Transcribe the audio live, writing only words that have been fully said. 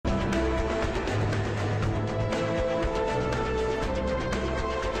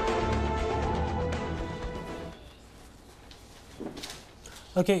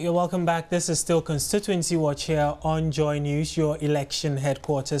Okay, you're welcome back. This is still Constituency Watch here on Joy News, your election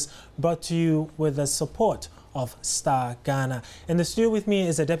headquarters, brought to you with the support of Star Ghana. In the studio with me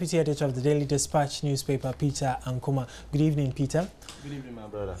is the Deputy Editor of the Daily Dispatch newspaper, Peter Ankuma. Good evening, Peter. Good evening, my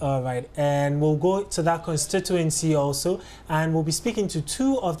brother. All right, and we'll go to that constituency also, and we'll be speaking to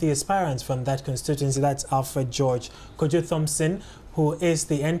two of the aspirants from that constituency. That's Alfred George Kojo Thompson, who is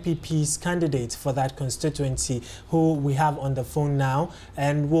the NPP's candidate for that constituency, who we have on the phone now,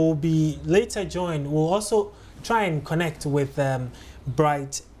 and will be later joined. We'll also try and connect with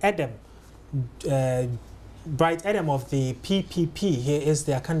Bright Edem. Bright Edem of the PPP. He is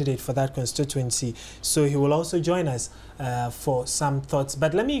their candidate for that constituency, so he will also join us for some thoughts.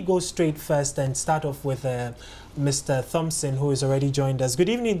 But let me go straight first and start off with Mr. Thompson, who has already joined us. Good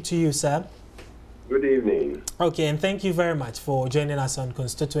evening to you, sir. Good evening. Okay, and thank you very much for joining us on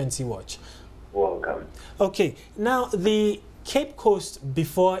Constituency Watch. Welcome. Okay, now the Cape Coast,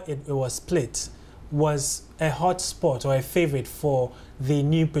 before it was split, was a hot spot or a favorite for the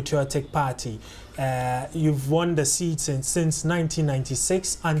New Patriotic Party. You've won the seat since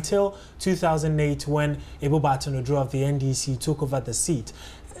 1996 until 2008, when Ebo Barton-Oduro of the NDC took over the seat.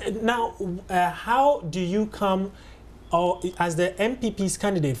 Now, how do you come as the MPP's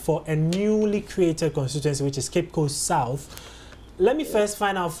candidate for a newly created constituency, which is Cape Coast South? Let me first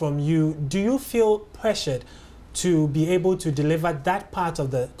find out from you, do you feel pressured to be able to deliver that part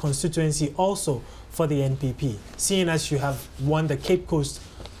of the constituency also for the NPP, seeing as you have won the Cape Coast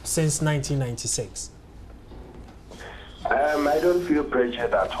since 1996? I don't feel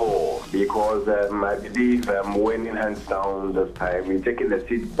pressured at all, because I believe winning hands down this time. We're taking the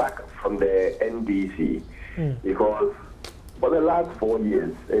seat back from the NDC. Because for the last 4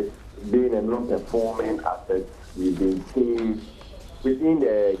 years, it's been a non-performing asset. We've been seeing within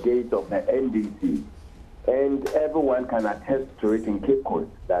the gates of the NDC, and everyone can attest to it in Cape Coast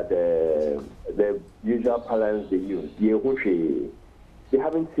that the usual parlance they use, they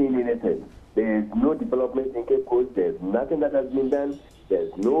haven't seen anything. There's no development in Cape Coast. There's nothing that has been done.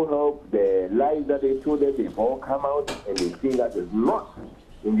 There's no help. The lies that they told us, they've all come out, and they see that it's not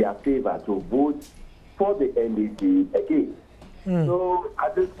in their favor to vote for the NDC again. So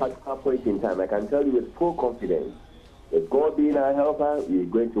at this particular point in time, I can tell you with full confidence, with God being our helper, we're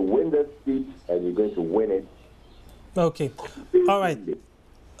going to win this seat, and we're going to win it. Okay. All right.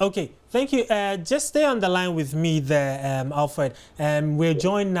 Okay. Thank you. Just stay on the line with me there, Alfred. We're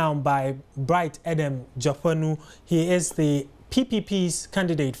joined now by Bright Edem Jopanu. He is the PPP's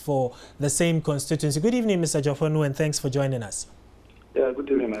candidate for the same constituency. Good evening, Mr. Jopanu, and thanks for joining us. Yeah,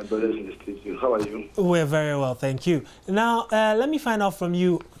 good evening, my brothers in the studio. How are you? We're very well, thank you. Now, let me find out from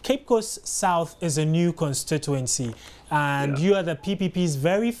you. Cape Coast South is a new constituency, and you are the PPP's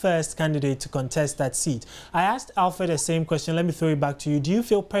very first candidate to contest that seat. I asked Alfred the same question. Let me throw it back to you. Do you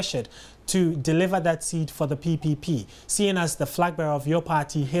feel pressured to deliver that seat for the PPP, seeing as the flag bearer of your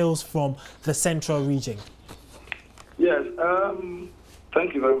party hails from the central region? Yes,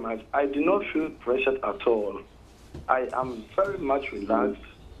 thank you very much. I do not feel pressured at all. I am very much relaxed.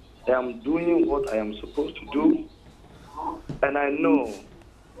 I am doing what I am supposed to do. And I know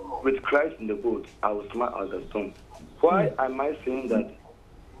with Christ in the boat, I will smile at the storm. Why am I saying that?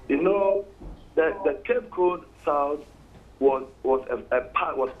 You know, the Cape Coast South was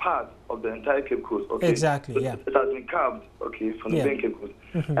part of the entire Cape Coast. Okay? Exactly, yeah. It has been carved, okay, from the Cape Coast.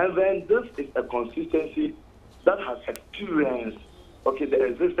 And then this is a constituency that has experienced the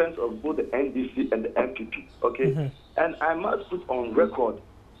existence of both the NDC and the MPP, And I must put on record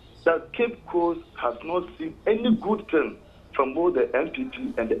that Cape Coast has not seen any good thing from both the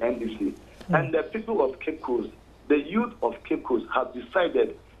MPP and the NDC. And the people of Cape Coast, the youth of Cape Coast, have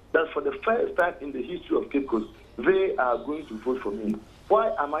decided that for the first time in the history of Cape Coast, they are going to vote for me.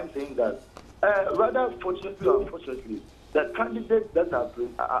 Why am I saying that? Rather fortunately or unfortunately, the candidates that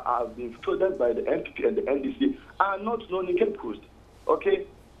have been fielded by the MPP and the NDC are not known in Cape Coast. Okay.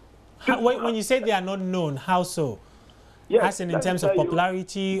 When you say they are not known, how so? Yes, as in terms of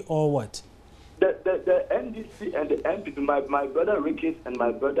popularity or what? The NDC and the MPP, my brother Ricketts and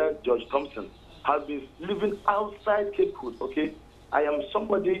my brother George Thompson, have been living outside Cape Coast. Okay, I am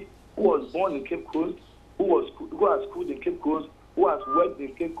somebody who was born in Cape Coast, who has schooled in Cape Coast, who has worked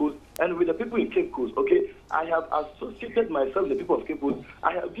in Cape Coast, and with the people in Cape Coast. Okay, I have associated myself with the people of Cape Coast.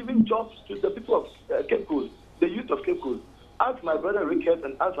 I have given jobs to the people of Cape Coast, the youth of Cape Coast. Ask my brother Ricketts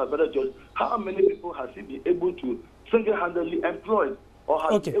and ask my brother George, how many people has he been able to single-handedly employ or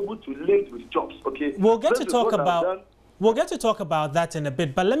has been able to link with jobs? Okay, we'll get to talk about that in a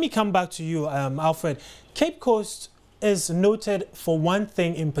bit, but let me come back to you, Alfred. Cape Coast is noted for one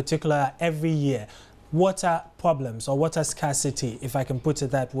thing in particular every year: water problems or water scarcity, if I can put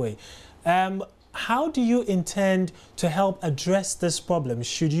it that way. How do you intend to help address this problem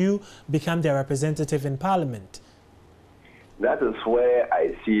should you become their representative in Parliament? That is where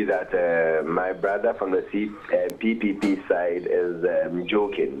I see that my brother from the PPP side is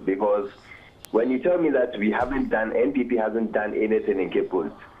joking, because when you tell me that NPP hasn't done anything in Cape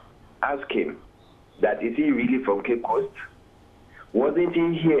Coast, ask him that is he really from Cape Coast? Wasn't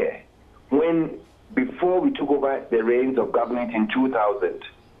he here when, before we took over the reins of government in 2000,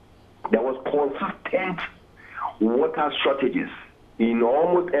 there was consistent water shortages in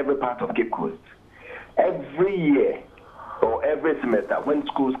almost every part of Cape Coast. Every year or every semester when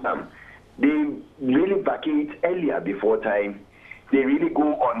schools come, they really vacate earlier before time. They really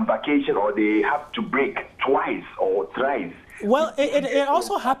go on vacation, or they have to break twice or thrice. Well, it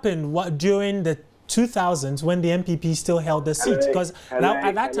also happened during the 2000s when the MPP still held the seat, because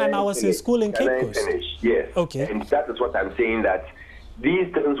at that time I was in school in Cape Coast. Yes. Okay. And that is what I'm saying, that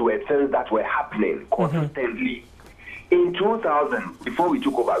these things were things that were happening consistently. In 2000, before we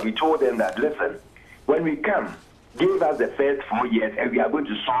took over, we told them that, listen, when we come, give us the first 4 years and we are going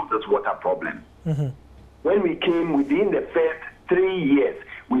to solve this water problem. When we came, within the first 3 years,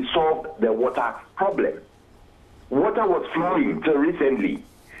 we solved the water problem. Water was flowing till recently.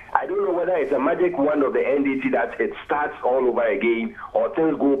 I don't know whether it's a magic wand of the NDC that it starts all over again, or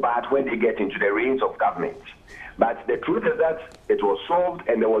things go bad when they get into the reins of government. But the truth is that it was solved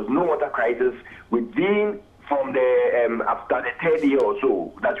and there was no water crisis within, from the after the third year or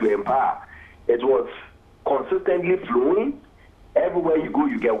so that we were in power. It was consistently flowing. Everywhere you go,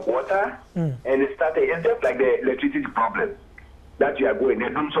 you get water, and it's just like the electricity problem that you are going, the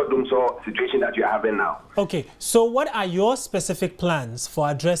dumso situation that you are having now. Okay, so what are your specific plans for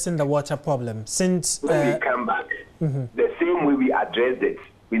addressing the water problem? Since when we come back, the same way we addressed it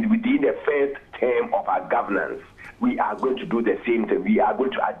within the first term of our governance, we are going to do the same thing. We are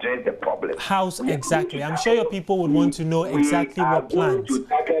going to address the problem. How exactly? I'm sure your people would want to know exactly what plans. We are going to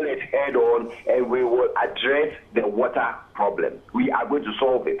tackle it head on, and we will address the water problem. We are going to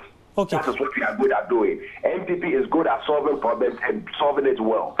solve it. Okay. That is what we are good at doing. MPP is good at solving problems and solving it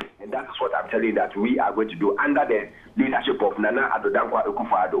well. And that is what I'm telling you that we are going to do under the leadership of Nana Addo Dankwa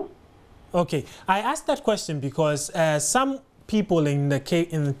Akufo-Addo. Okay. I asked that question because some people in the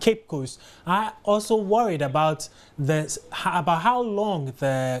Cape Coast are also worried about how long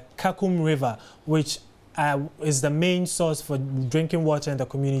the Kakum River, which is the main source for drinking water in the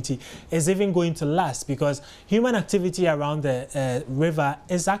community, is even going to last, because human activity around the river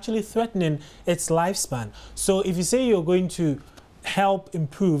is actually threatening its lifespan. So if you say you're going to help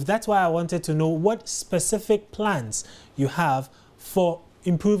improve, that's why I wanted to know what specific plans you have for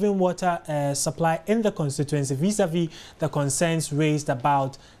improving water supply in the constituency vis-a-vis the concerns raised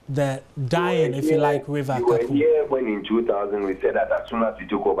about the dying, if you like, river. You were here when in 2000 we said that as soon as we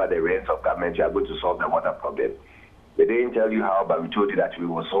took over the reins of government, we are going to solve the water problem. We didn't tell you how, but we told you that we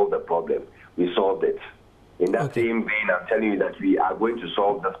will solve the problem. We solved it. In that same vein, I'm telling you that we are going to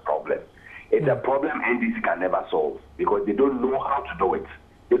solve this problem. It's a problem NDC can never solve, because they don't know how to do it.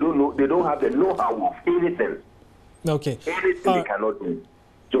 They don't have the know-how of anything. Okay. Anything they cannot do.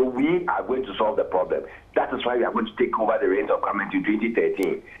 So we are going to solve the problem. That is why we are going to take over the reins of government in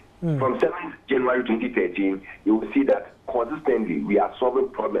 2013. From 7th January 2013, you will see that consistently we are solving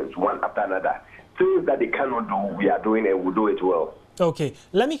problems one after another. Things that they cannot do, we are doing, and we'll do it well. Okay,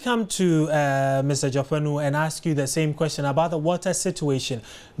 let me come to Mr. Jofanu and ask you the same question about the water situation.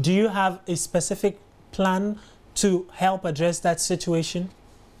 Do you have a specific plan to help address that situation?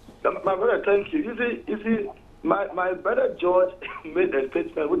 My brother, thank you. You see, my brother George made a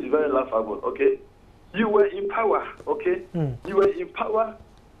statement which is very laughable, okay? You were in power, okay? You were in power,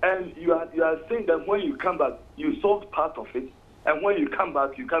 and you are saying that when you come back, you solved part of it, and when you come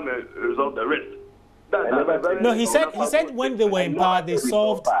back, you come and resolve the rest. No, he said when they were in power, they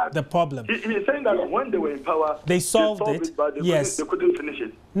solved the problem. He's saying that when they were in power, they solved it, but they couldn't finish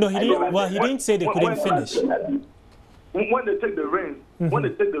it. No, he didn't. Well, he didn't say they couldn't finish. When they take the reins, when they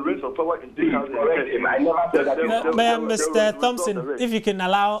take the reins of power in 2000, Mr. Thompson, if you can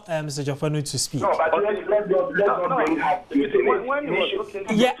allow Mr. Jofanu to speak. No, but let's not bring up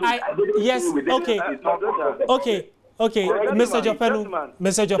Okay, Mr.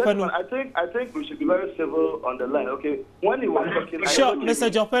 Jofanu. I think we should be very civil on the line. Okay, when he was talking. Sure, Mr.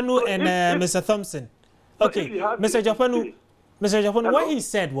 Jofanu and Mr. Thompson. Okay, Mr. Jofanu, what he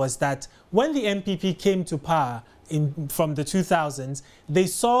said was that when the MPP came to power from the 2000s, they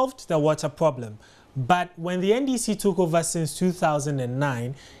solved the water problem. But when the NDC took over since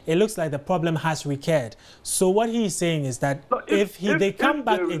 2009, it looks like the problem has recurred. So what he is saying is that if they come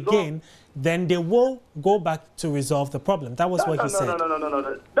back again, then they will go back to resolve the problem. That was what he said.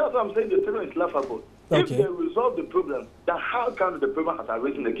 No. That's what I'm saying. The statement is laughable. Okay. If they resolve the problem, then how come the problem has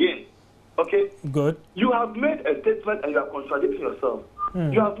arisen again? Okay? Good. You have made a statement and you are contradicting yourself.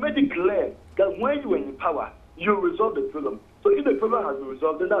 You have made it clear that when you were in power, you resolve the problem. So if the problem has been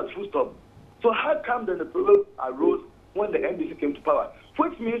resolved, then that's full stop. So how come then the problem arose when the NDC came to power?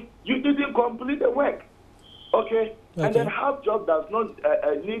 Which means you didn't complete the work. Okay? And then half job does not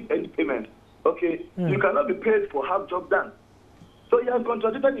need any payment. Okay? You cannot be paid for half job done. So he has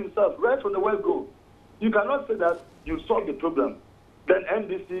contradicted himself right from the word go. You cannot say that you solved the problem. Then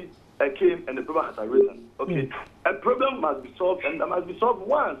NDC came and the problem has arisen. Okay? A problem must be solved, and that must be solved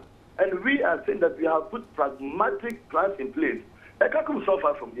once. And we are saying that we have put pragmatic plans in place. Like how come so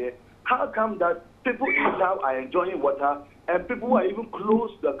far from here? How come that people in town are enjoying water and people who are even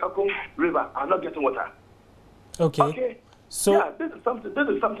close to the Kakum River are not getting water? Okay. So yeah, this is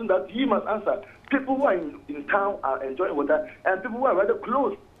something that he must answer. People who are in town are enjoying water, and people who are rather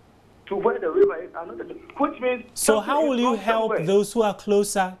close to where the river is are not getting, which means. So how will you help those who are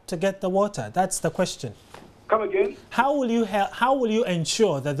closer to get the water? That's the question. Come again? How will you help? How will you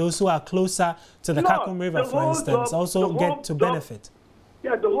ensure that those who are closer to the Kakum River, for instance, also get to benefit?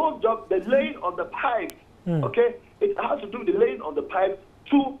 Yeah, the whole job, the laying of the pipes. Okay, it has to do with the laying of the pipes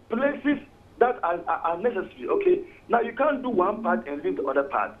to places that are necessary. Okay, now you can't do one part and leave the other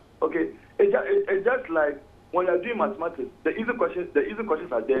part. Okay, it's just like when you're doing mathematics, the easy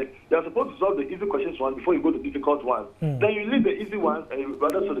questions are there. You're supposed to solve the easy questions one before you go to the difficult ones. Then you leave the easy ones and you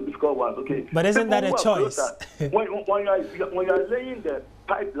rather solve the difficult ones. Okay, but isn't that a choice? when you're laying the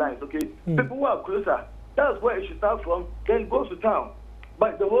pipelines, okay, people who are closer, that's where it should start from. Then it goes to town.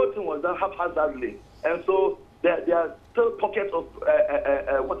 But the whole thing was done haphazardly, and so there are still pockets of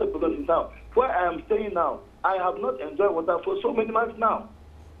water problems in town. Where I am staying now, I have not enjoyed water for so many months now.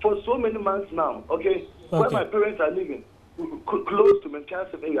 Okay? Where my parents are living, close to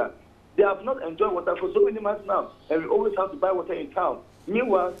Manchester area, they have not enjoyed water for so many months now, and we always have to buy water in town.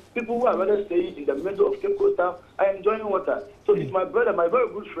 Meanwhile, people who are rather staying in the middle of Cape Coast town are enjoying water. So it's my brother, my very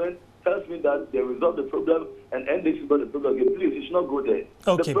good friend, tells me that they resolved the problem and NDC got the problem again. Please, you should not go there.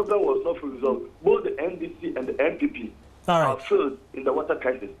 Okay. The problem was not fully resolved. Both the NDC and the MPP are filled in the water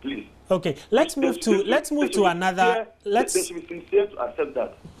crisis. Please. Okay, let's move to another. They should be sincere to accept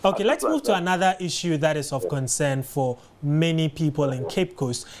that. Okay, let's move to another issue that is of concern for many people in Cape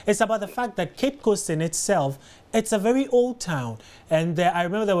Coast. It's about the fact that Cape Coast in itself, it's a very old town, and I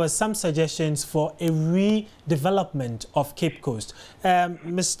remember there were some suggestions for a redevelopment of Cape Coast.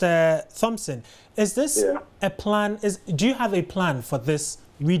 Mr. Thompson, is this a plan? Do you have a plan for this?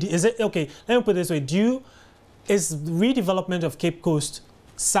 Is it okay? Let me put it this way: is redevelopment of Cape Coast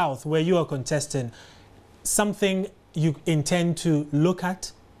South, where you are contesting, something you intend to look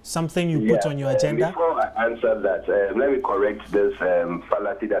at? Something you put on your agenda? Before I answer that, let me correct this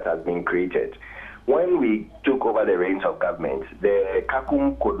fallacy that has been created. When we took over the reins of government, the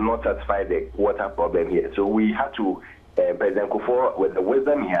Kakum could not satisfy the water problem here. So we had to, President Kufuor, with the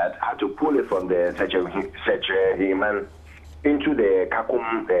wisdom he had to pull it from the Sechehiman into the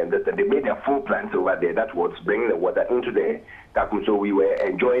Kakum. They made a full plant over there that was bringing the water into the Kakum. So we were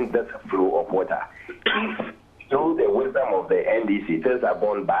enjoying this flow of water. Through the wisdom of the NDC, things are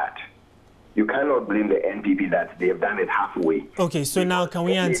gone bad. You cannot blame the NPP that they have done it halfway. Okay, so now can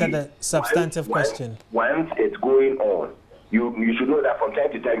we answer the substantive question? Once it's going on, you should know that from time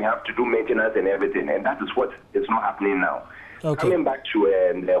to time you have to do maintenance and everything, and that is what is not happening now. Okay. Coming back to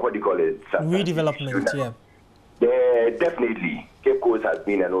what do you call it? Redevelopment, yeah. Definitely, Cape Coast has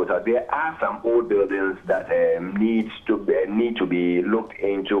been an old house. There are some old buildings that need to be looked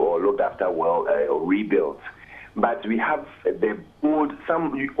into or looked after or rebuilt. But we have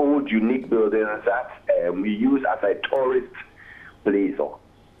some old unique buildings that we use as a tourist place or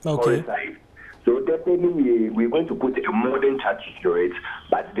tourist site. So definitely we're going to put a modern touch to it,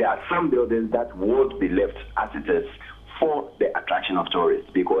 but there are some buildings that won't be left as it is for the attraction of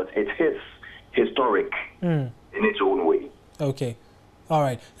tourists because it is historic in its own way. Okay. All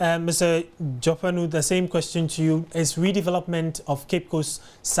right. Mr. Jopanu, the same question to you. Is redevelopment of Cape Coast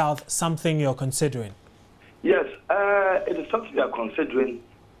South something you're considering? Yes, it is something we are considering,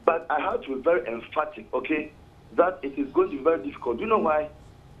 but I have to be very emphatic, okay, that it is going to be very difficult. Do you know why?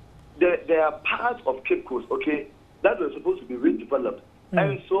 There are parts of Cape Coast, okay, that were supposed to be redeveloped.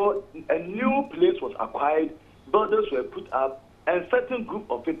 And so a new place was acquired, buildings were put up, and certain group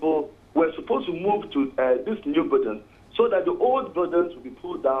of people were supposed to move to this new building so that the old buildings would be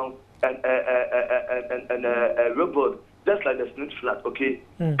pulled down and rebuilt, just like the Smith flat, okay?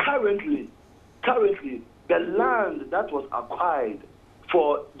 Currently, the land that was acquired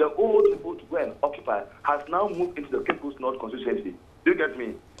for the old people to go and occupy has now moved into the Cape Coast North constituency. Do you get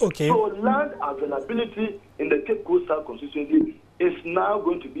me? Okay. So land availability in the Cape Coast South constituency is now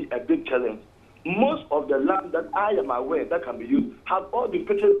going to be a big challenge. Most of the land that I am aware that can be used have all been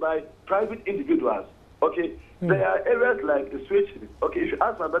purchased by private individuals. Okay, there are areas like Switch. Okay, if you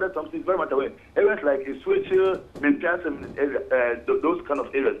ask my brother Thompson, he's very much aware. Areas like Switch, Mintias, area, those kind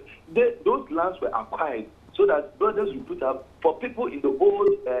of areas. Those lands were acquired so that buildings will put up for people in the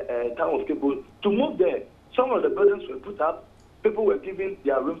old town of Cape Coast to move there. Some of the buildings were put up, people were given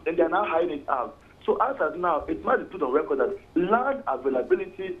their rooms, and they are now hiding it out. So as of now, it must be put on record that land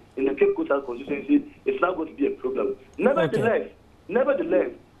availability in the Cape Coast constituency is now going to be a problem.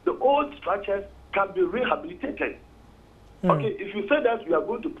 Nevertheless, the old structures can be rehabilitated. Okay, if you say that we are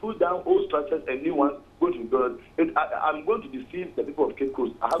going to pull down old structures and new ones going to be built, I'm going to deceive the people of Cape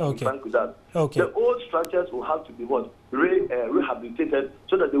Coast. I have to be frank with that. The old structures will have to be rehabilitated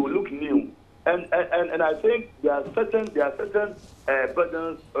so that they will look new. And I think there are certain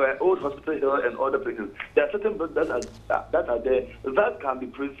buildings, old hospital hill and other places. There are certain buildings that are there that can be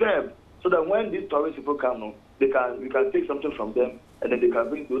preserved so that when these tourist people come, we can take something from them and then they can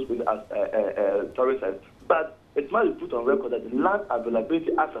bring those places as tourist sites. But it must be put on record that the land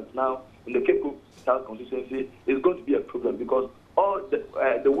availability as of now in the Cape Coast South constituency is going to be a problem because all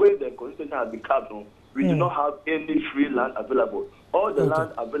the way the constituency has been carved, we do not have any free land available. All the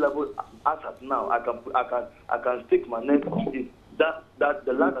land available as of now, I can stick my neck on it that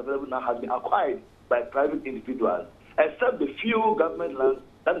the land available now has been acquired by private individuals, except the few government lands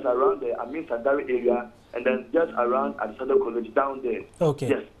that is around the Amin Sandari area and then just around Adisada College down there. Okay.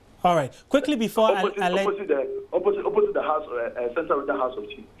 Yes. All right. Quickly before opposite the house, central of the House of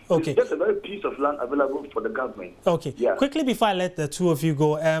Chiefs. Okay. It's just a very piece of land available for the government. Okay. Yeah. Quickly before I let the two of you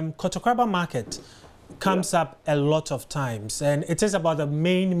go, Kotokraba Market comes up a lot of times, and it is about the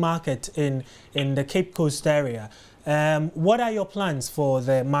main market in the Cape Coast area. What are your plans for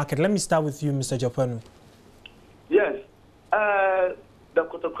the market? Let me start with you, Mr. Jopanu. Yes. The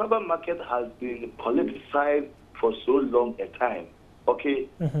Kotokraba market has been politicized for so long a time. Okay,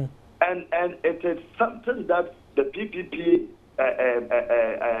 and it is something that the PPP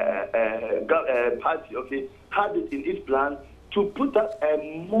party, okay, had it in its plan to put up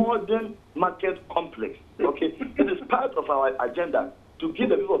a modern market complex. Okay, it is part of our agenda to give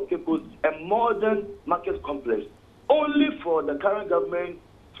the people of Cape Coast a modern market complex. Only for the current government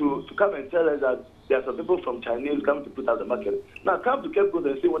to come and tell us that there are some people from Chinese coming to put out the market. Now come to Cape Coast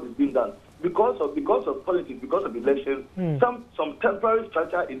and see what is being done. Because of politics, because of elections, some temporary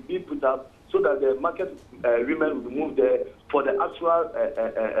structure is being put up so that the market women will move there for the actual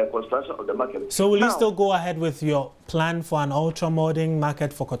construction of the market. So will you still go ahead with your plan for an ultra-modern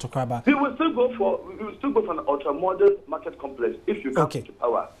market for Kotokraba? We will still go for an ultra-modern market complex if you come to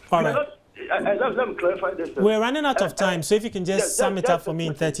power. All right. Let me clarify this. We're running out of time, so if you can just sum it up for me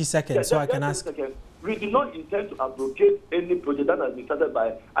in 30 seconds so I can ask. We do not intend to abrogate any project that has been started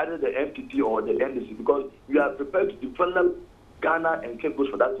by either the MPP or the NDC because we are prepared to develop Ghana and Cape Coast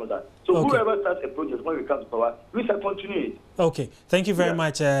for that matter. So whoever starts a project when we come to power, we shall continue it. Okay. Thank you very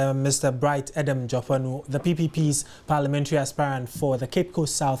much, Mr. Bright Edem Jopanu, the PPP's parliamentary aspirant for the Cape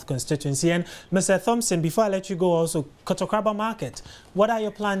Coast South constituency. And Mr. Thompson, before I let you go, also, Kotokraba Market, what are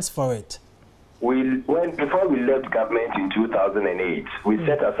your plans for it? Before we left government in 2008, we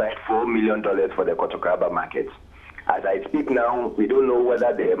set aside $4 million for the Kotokraba market. As I speak now, we don't know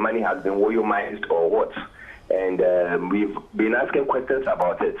whether the money has been Woyomized or what. And we've been asking questions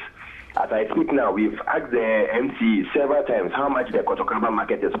about it. As I speak now, we've asked the MC several times how much the Kotokraba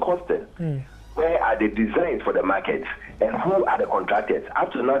market is costing. Where are the designs for the market? And who are the contractors?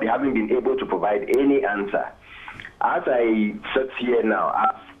 Up to now, they haven't been able to provide any answer. As I sit here now,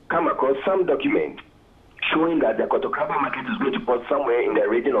 I've come across some document showing that the Kotokraba market is going to cost somewhere in the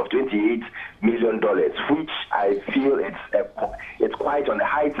region of $28 million, which I feel it's quite on the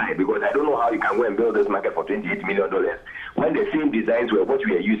high side because I don't know how you can go and build this market for $28 million when the same designs were what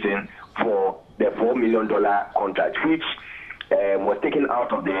we are using for the $4 million contract, which was taken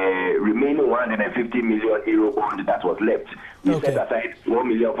out of the remaining 150 million euro bond that was left. We set aside 4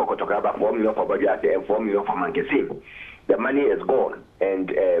 million for Kotokraba, 4 million for Bajate, and 4 million for Mankesim. The money is gone, and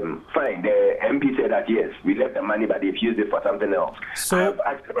fine. The MP said that yes, we left the money, but they've used it for something else. So I have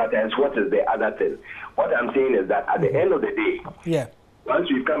asked about that. What is the other thing? What I'm saying is that at the end of the day, once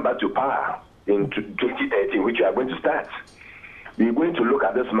we come back to power in 2030, which we are going to start, we're going to look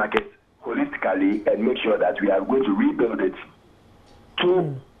at this market holistically and make sure that we are going to rebuild it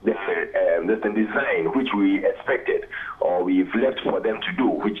to the design which we expected or we've left for them to do,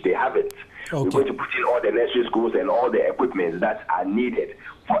 which they haven't. We're going to put in all the nursery schools and all the equipment that are needed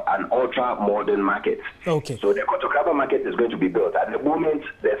for an ultra-modern market. Okay. So the Kotokaba market is going to be built. At the moment,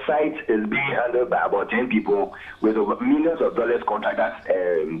 the site is being handled by about 10 people with over millions of dollars contractors.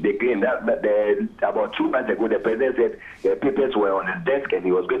 They claim that about 2 months ago, the president said the papers were on his desk and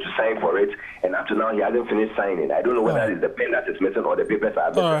he was going to sign for it. And up to now, he hasn't finished signing. I don't know whether it's the pen that is missing or the papers are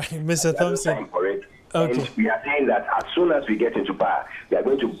missing. All right, Mr. Thompson. For it. Okay. And we are saying that as soon as we get into power, we are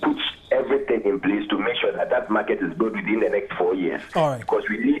going to put everything in place to make sure that that market is built within the next 4 years. All right. Because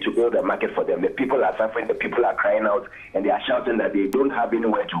we need to build a market for them. The people are suffering, the people are crying out, and they are shouting that they don't have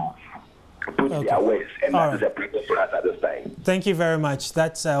anywhere to put their waste. And that is a problem for us at this time. Thank you very much.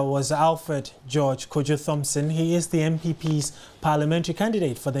 That was Alfred George Kojo Thompson. He is the MPP's parliamentary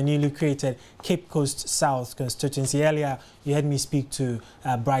candidate for the newly created Cape Coast South constituency. Earlier, you heard me speak to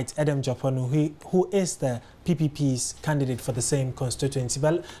Bright Adam Japonu, who is the PPP's candidate for the same constituency.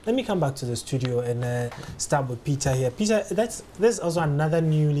 But let me come back to the studio and start with Peter here. Peter, there's also another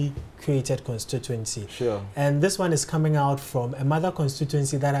newly created constituency. Sure. And this one is coming out from a mother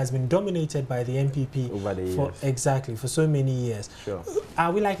constituency that has been dominated by the MPP over the years. Exactly, for so many years. Sure.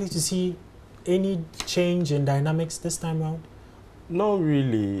 Are we likely to see any change in dynamics this time around? No,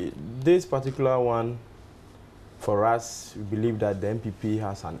 really. This particular one, for us, we believe that the MPP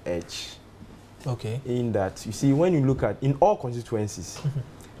has an edge. Okay. In that, you see, when you look at, in all constituencies,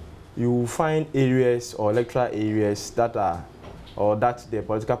 you will find areas or electoral areas that are, or that the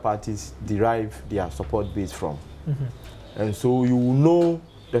political parties derive their support base from. And so you will know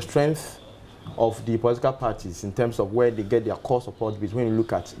the strength of the political parties in terms of where they get their core support base when you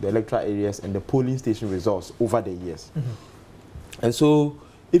look at the electoral areas and the polling station results over the years. And so,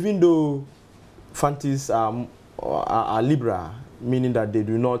 even though Fantis are liberal, meaning that they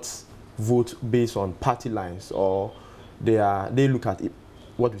do not vote based on party lines, or they look at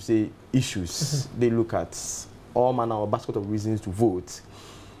what we say issues. They look at all manner of basket of reasons to vote.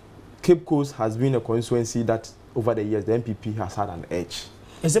 Cape Coast has been a constituency that over the years the MPP has had an edge.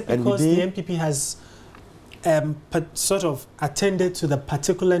 Is it because the MPP has sort of attended to the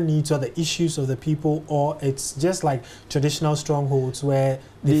particular needs or the issues of the people, or it's just like traditional strongholds where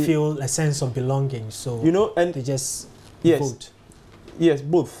they feel a sense of belonging, so and they just vote? Yes,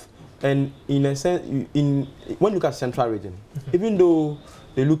 both. And in a sense, when you look at Central Region, even though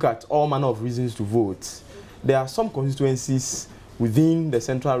they look at all manner of reasons to vote, there are some constituencies within the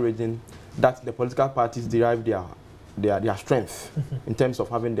Central Region that the political parties derive their strength in terms of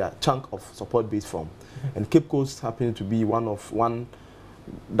having their chunk of support base from. And Cape Coast happened to be one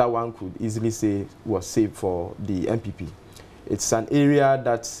that one could easily say was saved for the MPP. It's an area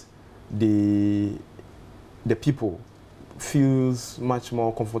that the people feels much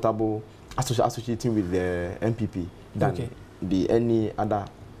more comfortable associating with the MPP than any other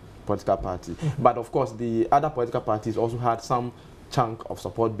political party. But of course, the other political parties also had some chunk of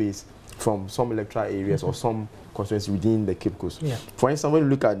support base from some electoral areas or some constituencies within the Cape Coast. For instance, when you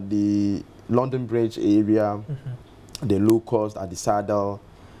look at the London Bridge area, the Low Coast at the Saddle,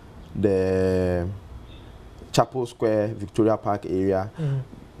 the Chapel Square, Victoria Park area,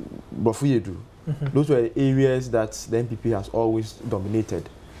 Bofuyedu, those were areas that the MPP has always dominated.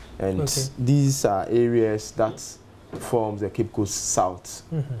 And these are areas that form the Cape Coast South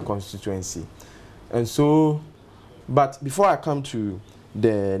constituency. And so, but before I come to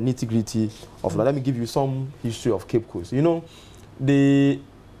the nitty-gritty of that, let me give you some history of Cape Coast. You know, the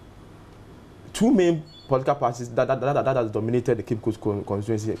two main political parties that has dominated the Cape Coast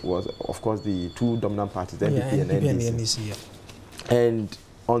constituency was, of course, the two dominant parties, the MPP and NDC. And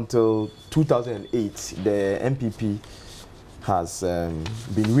until 2008, the MPP has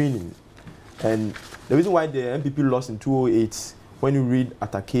been winning. And the reason why the MPP lost in 2008, when you read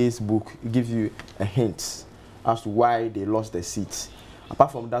Atake's book, it gives you a hint as to why they lost the seat.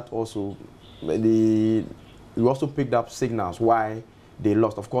 Apart from that, also, we also picked up signals why they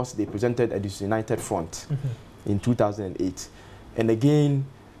lost. Of course, they presented a disunited front in 2008. And again,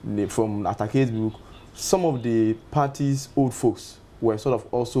 from Atake's book, some of the party's old folks were sort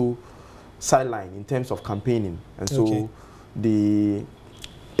of also sidelined in terms of campaigning. And so the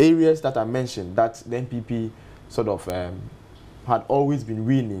areas that I mentioned that the MPP sort of had always been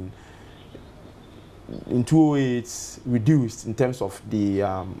winning, in 2008 reduced in terms of the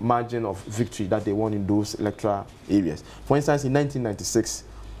margin of victory that they won in those electoral areas. For instance, in 1996,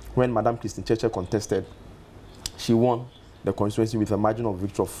 when Madam Christine Cheche contested, she won the constituency with a margin of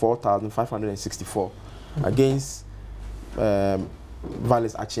victory of 4,564 against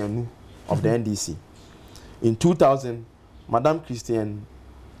Valis Achianu of the NDC. In 2000, Madam Christine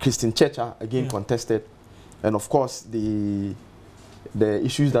Cheche again contested, and of course the the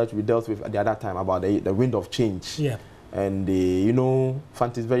issues that we dealt with at the other time about the wind of change. Yeah. And you know,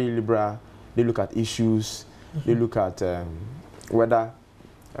 Fante is very liberal. They look at issues. They look at whether,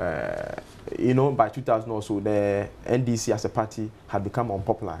 you know, by 2000 also, the NDC as a party had become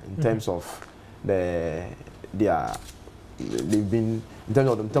unpopular in terms of they've been in terms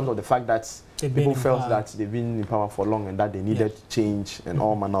of the fact that people felt that they've been in power for long and that they needed change and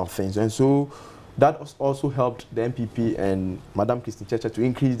all manner of things. And so that also helped the MPP and Madam Christine Checha to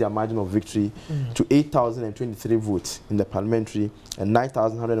increase their margin of victory to 8,023 votes in the parliamentary and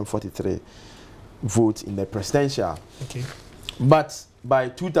 9,143 votes in the presidential. Okay. But by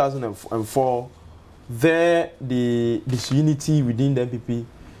 2004, the disunity within the MPP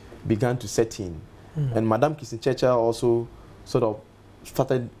began to set in. And Madam Christine Checha also sort of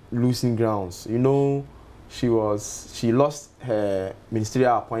started losing grounds. You know, she lost her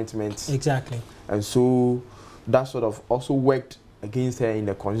ministerial appointment. Exactly. And so that sort of also worked against her in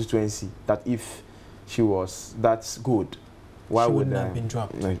the constituency, that if she was that good, why she would wouldn't have been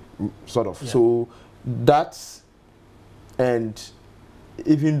dropped? Sort of. Yeah. So that's, and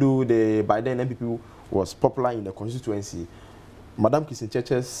even though by then MPP was popular in the constituency, Madam Christine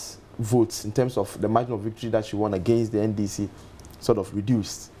Checha's votes in terms of the margin of victory that she won against the NDC sort of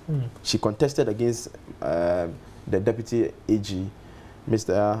reduced. She contested against the deputy AG,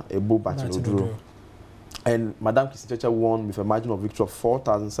 Mr. Ebo Batino, and Madam Christine Checha won with a margin of victory of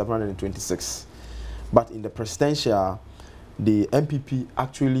 4,726. But in the presidential, the MPP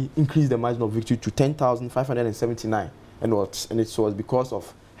actually increased the margin of victory to 10,579, and it was because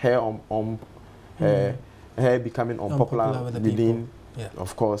of her her becoming unpopular within,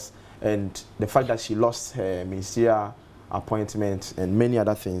 of course, and the fact that she lost her ministerial appointment and many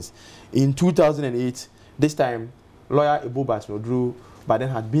other things. In 2008, this time, lawyer Ebo Batino, but then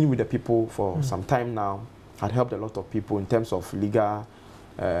had been with the people for some time now, had helped a lot of people in terms of legal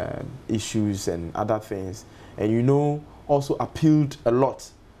issues and other things, and you know, also appealed a lot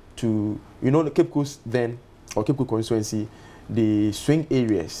to, you know, the Cape Coast then, or Cape Coast constituency, the swing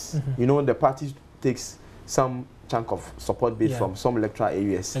areas. You know, the party takes some chunk of support base from some electoral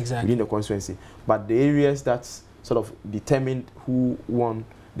areas within the constituency, but the areas that sort of determined who won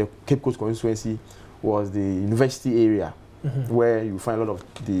the Cape Coast constituency was the university area, where you find a lot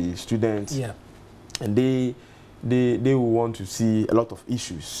of the students, and they will want to see a lot of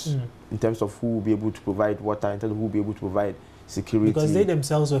issues in terms of who will be able to provide water, in terms of who will be able to provide security. Because they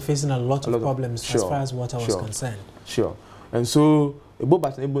themselves were facing a lot of problems as far as water was concerned. Sure. And so the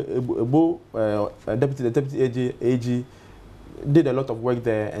deputy AG did a lot of work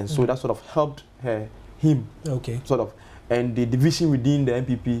there, and so that sort of helped him. Okay. Sort of. And the division within the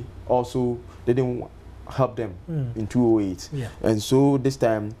MPP also didn't help them in 2008. And so this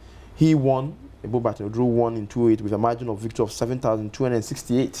time he won. Ebo Batino won in 2008 with a margin of victory of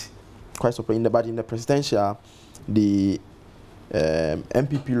 7,268. Quite surprising. But in the presidential, the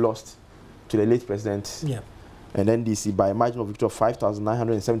MPP lost to the late president, and NDC by a margin of victory of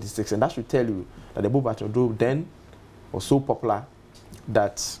 5,976. And that should tell you that Ebo Batino then was so popular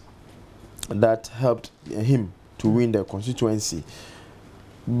that helped him to win the constituency.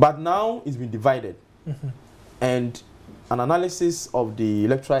 But now it's been divided. And an analysis of the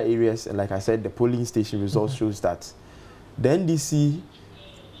electoral areas, and like I said, the polling station results shows that the NDC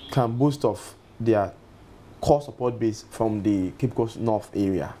can boast of their core support base from the Cape Coast North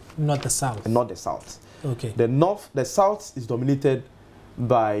area. Not the South. And not the South. Okay. The South is dominated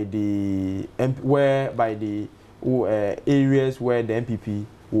by the areas where the MPP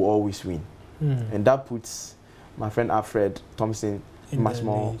will always win. And that puts my friend Alfred Thompson much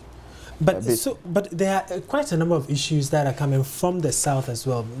more. But there are quite a number of issues that are coming from the South as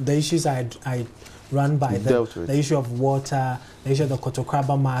well. The issues I run by them, the issue of water, the issue of the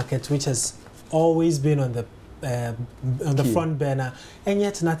Kotokraba market, which has always been on the front burner, and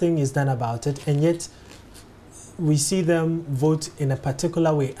yet nothing is done about it. And yet we see them vote in a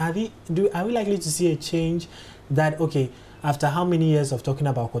particular way. Are we likely to see a change that, okay, after how many years of talking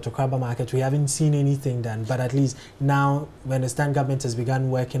about Kotokraba market, we haven't seen anything done, but at least now when the stand government has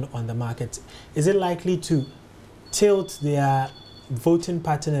begun working on the market, is it likely to tilt their voting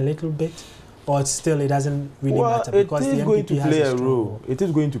pattern a little bit, or still it doesn't really matter because the MPP has a strong role? It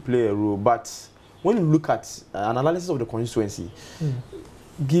is going to play a role, but when you look at an analysis of the constituency,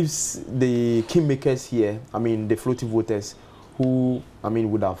 gives the kingmakers here, I mean the floating voters, who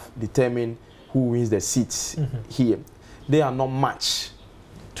would have determined who wins the seats here. They are not much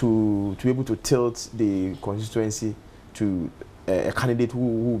to be able to tilt the constituency to a candidate who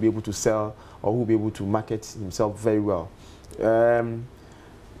will be able to sell or who will be able to market himself very well.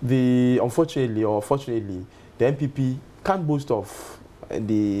 Unfortunately or fortunately, the MPP can't boast of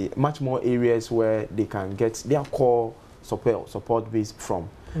the much more areas where they can get their core support base from,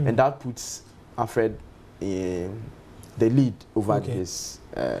 and that puts Alfred in the lead over his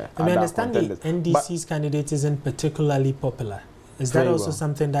I understand the NDC's candidate isn't particularly popular. Is that also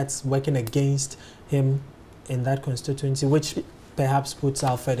something that's working against him in that constituency, which perhaps puts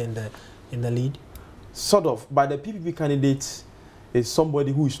Alfred in the lead? Sort of, but the PPP candidate is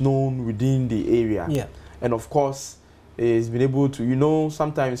somebody who is known within the area. Yeah. And of course, he's been able to, you know,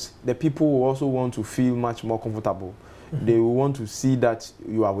 sometimes the people will also want to feel much more comfortable. They will want to see that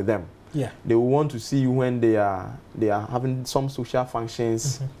you are with them. Yeah. They will want to see you when they are having some social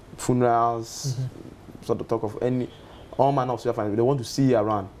functions, funerals, sort of talk of all manner of social functions. They want to see you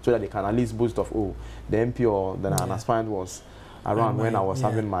around so that they can at least boast of, oh, the MP or the an aspirant was around when I was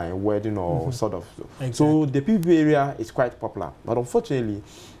having my wedding or sort of. Exactly. So the PPP area is quite popular. But unfortunately,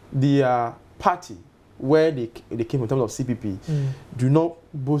 the party where they came in terms of CPP do not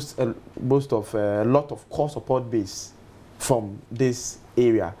boast of a lot of core support base from this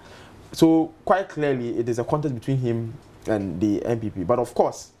area. So quite clearly, it is a contest between him and the MPP. But of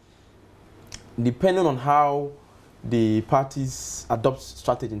course, depending on how the parties adopt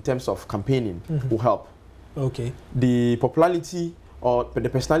strategy in terms of campaigning will help. Okay. The popularity or the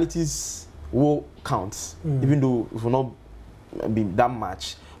personalities will count, even though it will not be that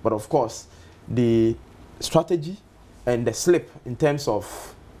much. But of course, the strategy and the slip in terms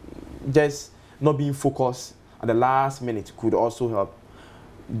of just not being focused at the last minute could also help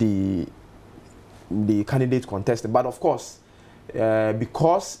the candidate contested. But of course,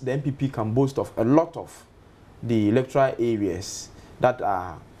 because the MPP can boast of a lot of the electoral areas that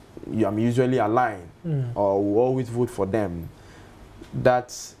are usually aligned or will always vote for them,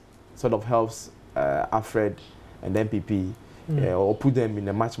 that sort of helps Alfred and the MPP or put them in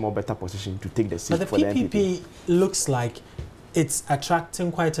a much more better position to take the seat for the MPP. But the PPP looks like it's attracting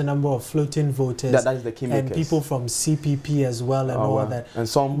quite a number of floating voters. That is the key makers. And people from CPP as well and all that. And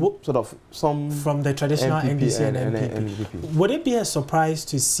some from the traditional MPP NDC and MPP. Would it be a surprise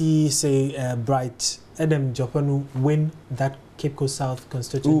to see, say, Bright Adam Jopanu win that Cape Coast South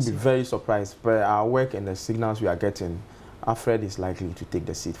constituency? We will be very surprised. But our work and the signals we are getting, Alfred is likely to take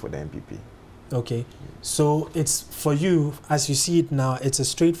the seat for the MPP. Okay. So it's, for you, as you see it now, it's a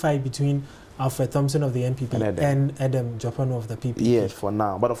straight fight between Alfred Thompson of the MPP and Adam Jopanu of the PPP. Yes, for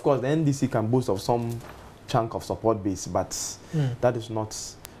now. But of course, the NDC can boast of some chunk of support base, but that is not,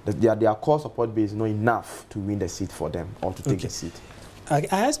 their core support base is not enough to win the seat for them or to take the seat. I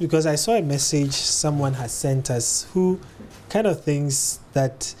asked because I saw a message someone has sent us who kind of thinks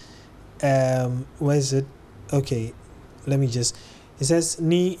that, where is it? Okay, let me just, it says,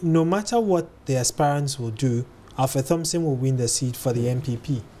 no matter what the aspirants will do, Alfred Thompson will win the seat for the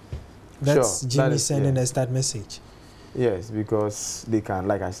MPP. That's Jimmy sending us that message. Yes, because they can,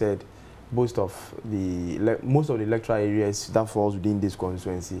 like I said, most of the electoral areas that falls within this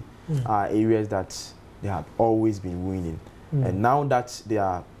constituency are areas that they have always been winning. And now that they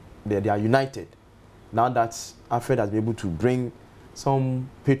are united, now that Alfred has been able to bring some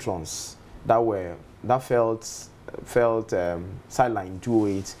patrons that felt sidelined in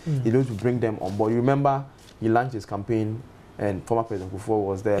 2008, he's able to bring them on board. You remember he launched his campaign and former President Kufuor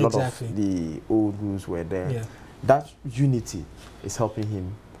was there. A lot of the old rules were there. Yeah. That unity is helping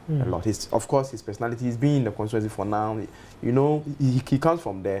him a lot. Of course, his personality, he's been in the constituency for now. You know, he comes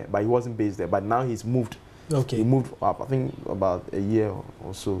from there, but he wasn't based there. But now he's moved. Okay. He moved up, I think, about a year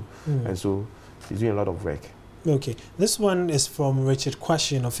or so. And so he's doing a lot of work. Okay. This one is from Richard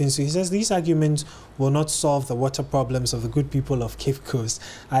Question of Insu. He says, these arguments will not solve the water problems of the good people of Cape Coast.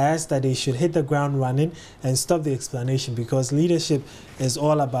 I ask that they should hit the ground running and stop the explanation, because leadership is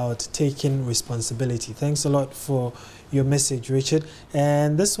all about taking responsibility. Thanks a lot for your message, Richard.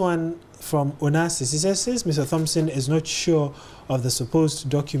 And this one from Onassis. He says, since Mr. Thompson is not sure of the supposed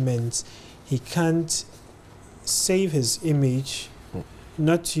documents, he can't save his image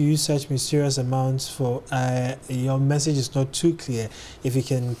not to use such mysterious amounts for your message is not too clear. If you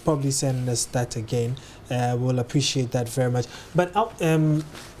can probably send us that again, we'll appreciate that very much. But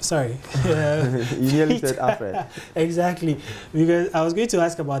sorry, you nearly said Alfred. Exactly, because I was going to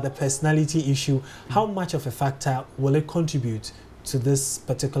ask about the personality issue. How much of a factor will it contribute to this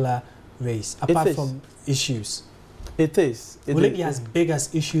particular race, apart from issues? It is. Will it be as big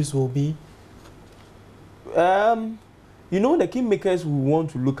as issues will be? You know, the kingmakers will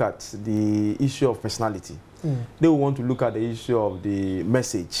want to look at the issue of personality. They will want to look at the issue of the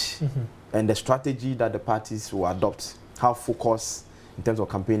message and the strategy that the parties will adopt, how focused in terms of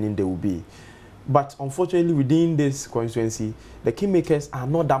campaigning they will be. But unfortunately, within this constituency, the kingmakers are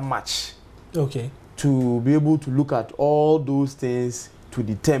not that much. Okay. to be able to look at all those things to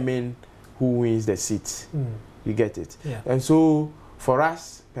determine who wins the seat. You get it? Yeah. And so for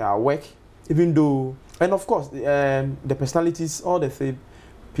us, our work, even though, and of course, the personalities, all the three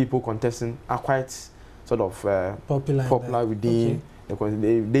people contesting are quite sort of popular within. Okay. Because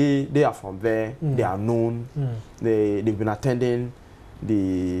they are from there, they are known, they've been attending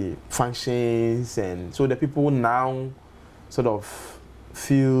the functions, and so the people now sort of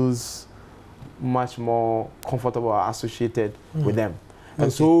feels much more comfortable or associated with them.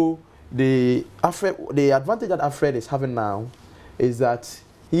 And so the advantage that Alfred is having now is that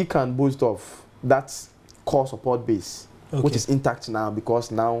he can boast of that core support base, which is intact now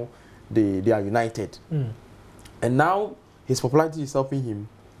because now they are united. And now his popularity is helping him.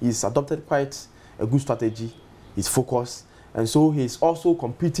 He's adopted quite a good strategy. He's focused. And so he's also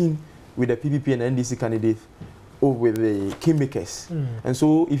competing with the PPP and NDC candidate or with the kingmakers. And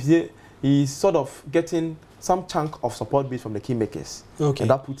so if he's sort of getting some chunk of support base from the kingmakers. And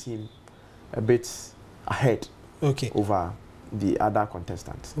that puts him a bit ahead over the other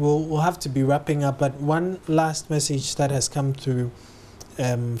contestants. We'll have to be wrapping up, but one last message that has come through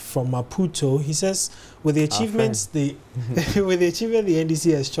from Maputo. He says, with the achievements the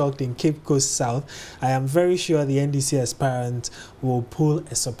NDC has chalked in Cape Coast South, I am very sure the NDC aspirant will pull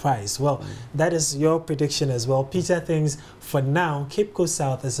a surprise. Well, that is your prediction as well. Peter thinks for now Cape Coast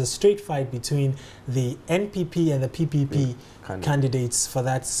South is a straight fight between the NPP and the PPP candidates for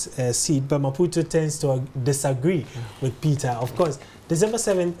that seat, but Maputo tends to disagree with Peter. Of course, December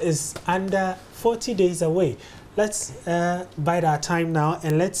 7th is under 40 days away. Let's bide our time now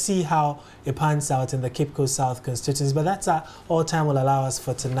and let's see how it pans out in the Cape Coast South constituency. But that's all time will allow us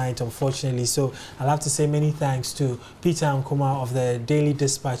for tonight, unfortunately. So I'll have to say many thanks to Peter Nkrumah of the Daily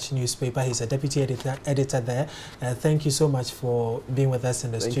Dispatch newspaper. He's a deputy editor there. Thank you so much for being with us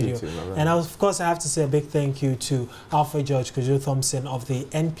in the studio. And of course, I have to say a big thank you to Alfred George Kojo Thompson of the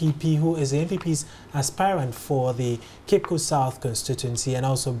NPP, who is the NPP's aspirant for the Cape Coast South constituency, and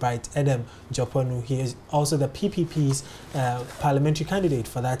also Bright Edem Joponu. He is also the PPP's parliamentary candidate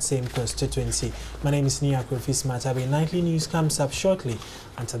for that same constituency. My name is Nia Kofi Smatabi. Nightly news comes up shortly.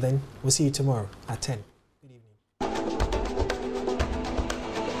 Until then, we'll see you tomorrow at 10.